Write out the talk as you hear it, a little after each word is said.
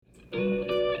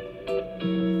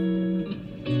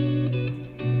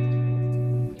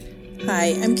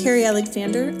Hi, I'm Carrie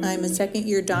Alexander. I'm a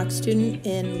second-year doc student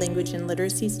in Language and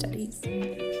Literacy Studies.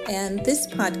 And this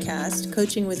podcast,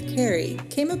 Coaching with Carrie,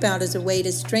 came about as a way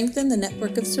to strengthen the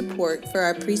network of support for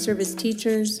our pre-service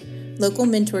teachers, local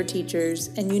mentor teachers,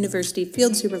 and university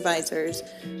field supervisors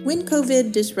when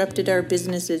COVID disrupted our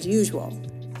business as usual.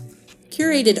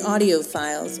 Curated audio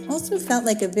files also felt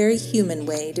like a very human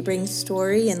way to bring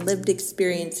story and lived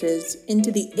experiences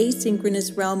into the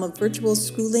asynchronous realm of virtual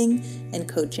schooling and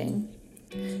coaching.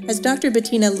 As Dr.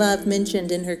 Bettina Love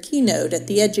mentioned in her keynote at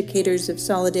the Educators of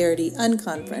Solidarity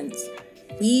Unconference,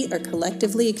 we are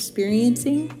collectively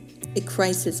experiencing a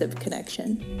crisis of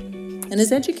connection. And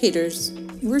as educators,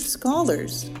 we're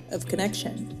scholars of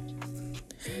connection.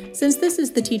 Since this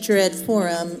is the Teacher Ed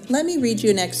Forum, let me read you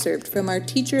an excerpt from our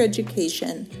Teacher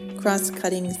Education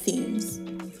Cross-Cutting Themes.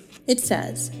 It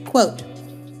says, quote,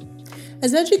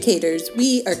 "As educators,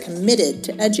 we are committed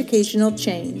to educational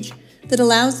change that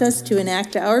allows us to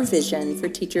enact our vision for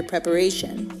teacher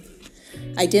preparation.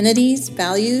 Identities,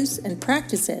 values, and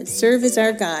practices serve as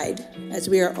our guide, as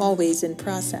we are always in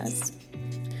process.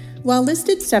 While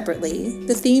listed separately,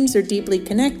 the themes are deeply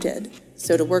connected,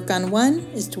 so to work on one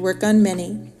is to work on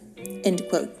many." End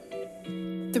quote.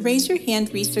 The Raise Your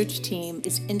Hand research team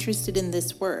is interested in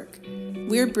this work.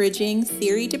 We're bridging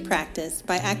theory to practice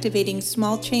by activating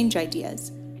small change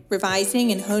ideas,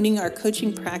 revising and honing our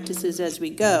coaching practices as we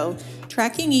go,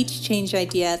 tracking each change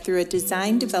idea through a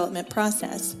design development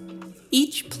process.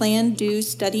 Each Plan, Do,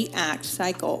 Study, Act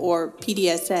cycle, or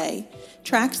PDSA,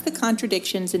 tracks the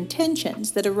contradictions and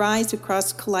tensions that arise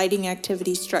across colliding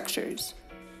activity structures.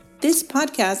 This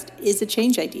podcast is a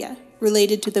change idea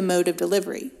related to the mode of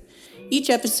delivery. Each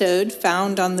episode,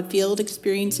 found on the Field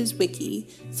Experiences Wiki,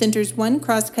 centers one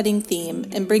cross-cutting theme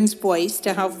and brings voice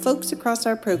to how folks across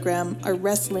our program are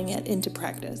wrestling it into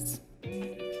practice.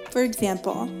 For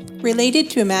example, related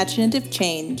to imaginative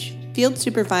change, field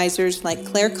supervisors like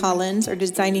Claire Collins are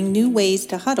designing new ways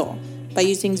to huddle by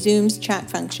using Zoom's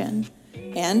chat function,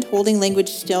 and holding language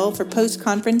still for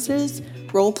post-conferences,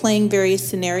 role-playing various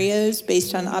scenarios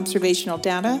based on observational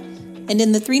data, and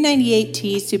in the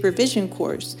 398T supervision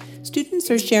course, students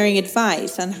are sharing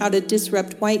advice on how to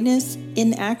disrupt whiteness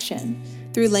in action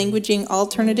through languaging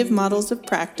alternative models of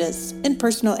practice and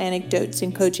personal anecdotes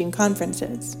in coaching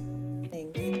conferences.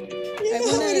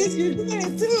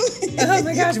 Oh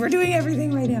my gosh, we're doing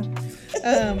everything right now.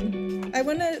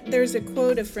 There's a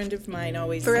quote a friend of mine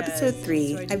always says. For episode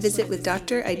 3, I visit with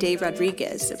Dr. Aide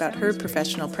Rodriguez about her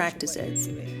professional practices.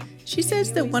 She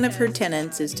says that one of her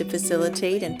tenets is to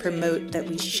facilitate and promote that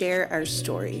we share our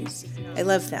stories. I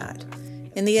love that.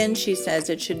 In the end, she says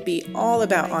it should be all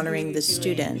about honoring the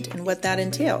student and what that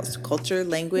entails, culture,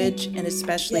 language, and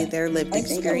especially their lived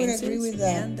experiences. I think I would agree with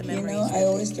that. And the memories. I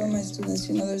always tell my students,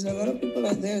 there's a lot of people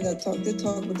out there that talk the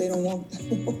talk, but they don't walk.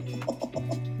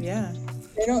 Yeah.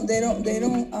 They don't,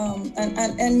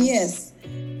 and yes,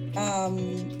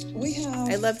 we have.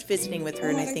 I loved visiting with her,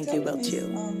 and I think you will too.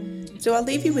 So I'll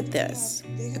leave you with this.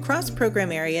 Across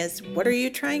program areas, what are you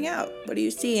trying out? What are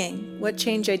you seeing? What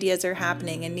change ideas are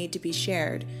happening and need to be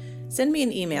shared? Send me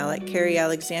an email at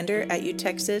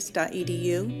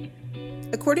carriealexander@utexas.edu.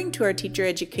 According to our Teacher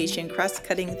Education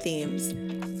Cross-Cutting Themes,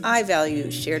 I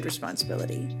value shared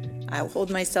responsibility. I will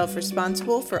hold myself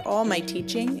responsible for all my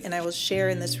teaching, and I will share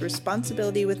in this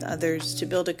responsibility with others to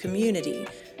build a community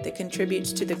that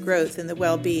contributes to the growth and the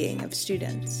well-being of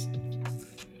students.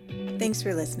 Thanks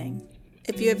for listening.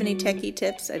 If you have any techie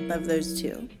tips, I'd love those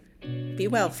too. Be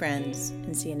well, friends,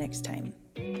 and see you next time.